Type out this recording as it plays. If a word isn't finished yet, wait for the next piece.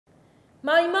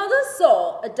My Mother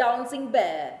Saw a Dancing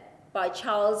Bear by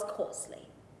Charles Causley.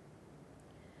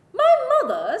 My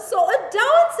mother saw a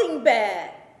dancing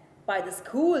bear by the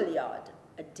schoolyard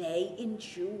a day in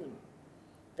June.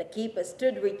 The keeper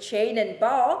stood with chain and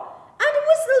bar and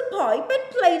whistle pipe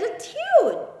and played a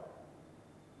tune.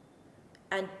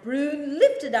 And Bruin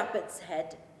lifted up its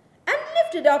head and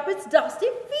lifted up its dusty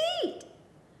feet.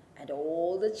 And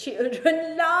all the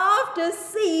children laughed to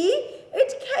see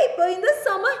it caper in the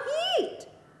summer heat.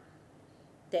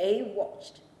 They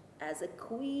watched as the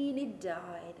queenie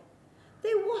died.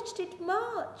 They watched it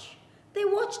march. They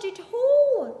watched it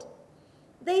halt.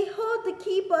 They heard the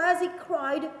keeper as he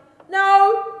cried,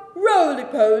 "Now,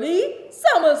 roly-poly,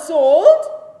 somersault!"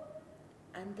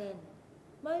 And then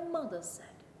my mother said,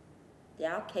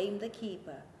 there came the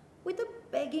keeper with a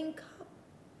begging cup,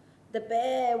 the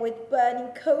bear with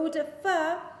burning coat of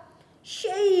fur,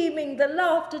 shaming the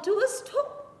laughter to a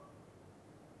stop.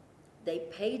 They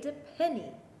paid a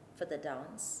penny for the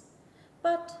dance,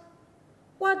 but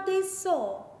what they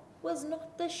saw was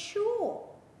not the shore,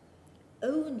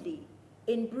 only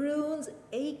in Bruin's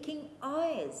aching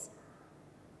eyes,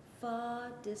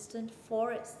 far distant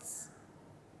forests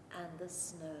and the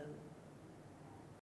snow.